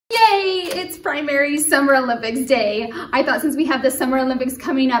it's primary Summer Olympics Day. I thought since we have the Summer Olympics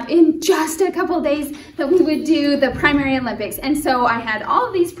coming up in just a couple days that we would do the primary Olympics. And so I had all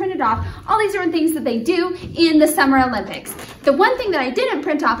of these printed off, all these different things that they do in the Summer Olympics. The one thing that I didn't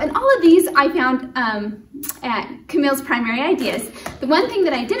print off, and all of these I found at Camille's Primary Ideas, the one thing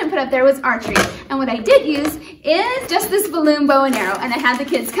that I didn't put up there was archery. And what I did use is just this balloon bow and arrow. And I had the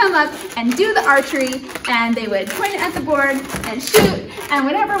kids come up and do the archery, and they would point it at the board and shoot, and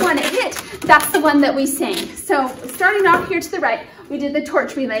whatever one it hit, that's the one that we sang. So starting off here to the right, we did the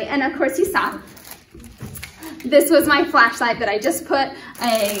torch relay, and of course you saw this was my flashlight that I just put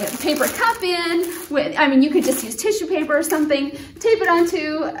a paper cup in with, I mean, you could just use tissue paper or something, tape it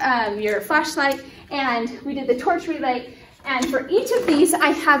onto your flashlight, and we did the torch relay. And for each of these, I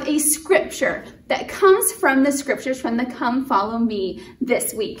have a scripture that comes from the scriptures from the Come Follow Me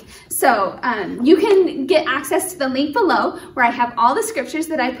this week. So you can get access to the link below where I have all the scriptures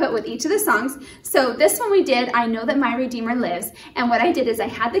that I put with each of the songs. So this one we did, I Know That My Redeemer Lives. And what I did is I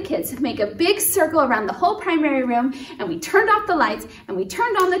had the kids make a big circle around the whole primary room, and we turned off the lights and we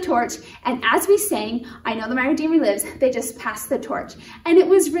turned on the torch. And as we sang, I Know That My Redeemer Lives, they just passed the torch. And it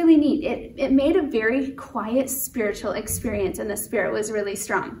was really neat. It made a very quiet spiritual experience, and the spirit was really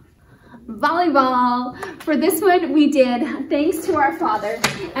strong. Volleyball. For this one, we did Thanks to Our Father.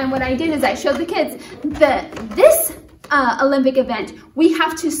 And what I did is I showed the kids that this Olympic event, we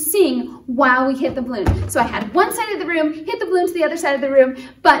have to sing while we hit the balloon. So I had one side of the room, hit the balloon to the other side of the room,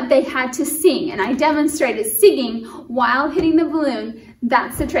 but they had to sing. And I demonstrated singing while hitting the balloon.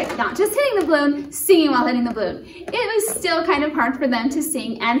 That's the trick. Not just hitting the balloon, singing while hitting the balloon. It was still kind of hard for them to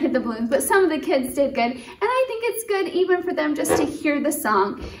sing and hit the balloons, but some of the kids did good. And I think it's good even for them just to hear the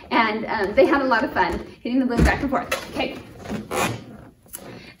song. And they had a lot of fun hitting the balloon back and forth. Okay.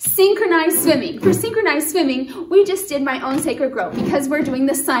 Synchronized swimming. For synchronized swimming, we just did My Own Sacred Grove because we're doing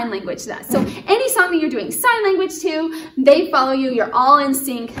the sign language to that. So any song that you're doing sign language to, they follow you, you're all in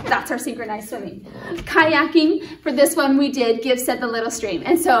sync. That's our synchronized swimming. Kayaking, for this one we did Give, Said the Little Stream.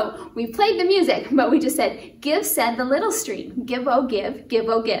 And so we played the music, but we just said, Give, Said the Little Stream. Give, oh give, give,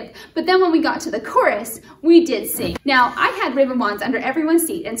 oh give. But then when we got to the chorus, we did sing. Now, I had ribbon wands under everyone's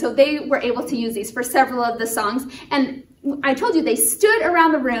seat, and so they were able to use these for several of the songs. And I told you they stood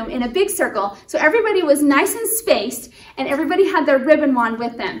around the room in a big circle, so everybody was nice and spaced, and everybody had their ribbon wand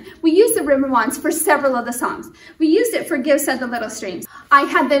with them. We used the ribbon wands for several of the songs. We used it for Give, Said the Little Streams. I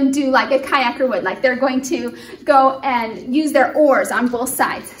had them do like a kayaker would, like they're going to go and use their oars on both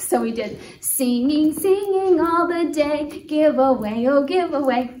sides. So we did singing, singing all the day, give away, oh give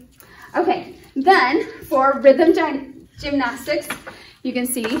away. Okay, then for rhythm gymnastics, you can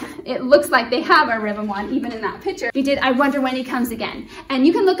see it looks like they have a ribbon wand even in that picture. We did I Wonder When He Comes Again. And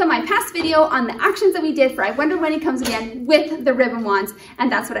you can look at my past video on the actions that we did for I Wonder When He Comes Again with the ribbon wands,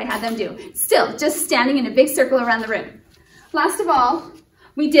 and that's what I had them do. Still, just standing in a big circle around the room. Last of all,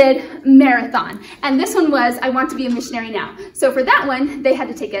 we did marathon, and this one was I Want to Be a Missionary Now. So for that one, they had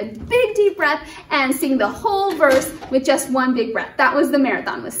to take a big deep breath and sing the whole verse with just one big breath. That was the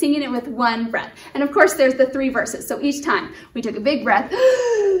marathon, was singing it with one breath. And of course there's the 3 verses, so each time we took a big breath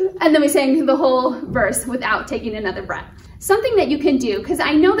and then we sang the whole verse without taking another breath. Something that you can do, because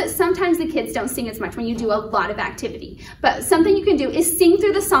I know that sometimes the kids don't sing as much when you do a lot of activity, but something you can do is sing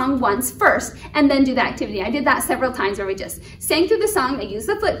through the song once first and then do the activity. I did that several times where we just sang through the song, I used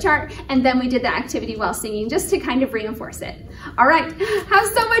the flip chart, and then we did the activity while singing just to kind of reinforce it. All right, have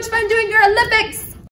so much fun doing your Olympics!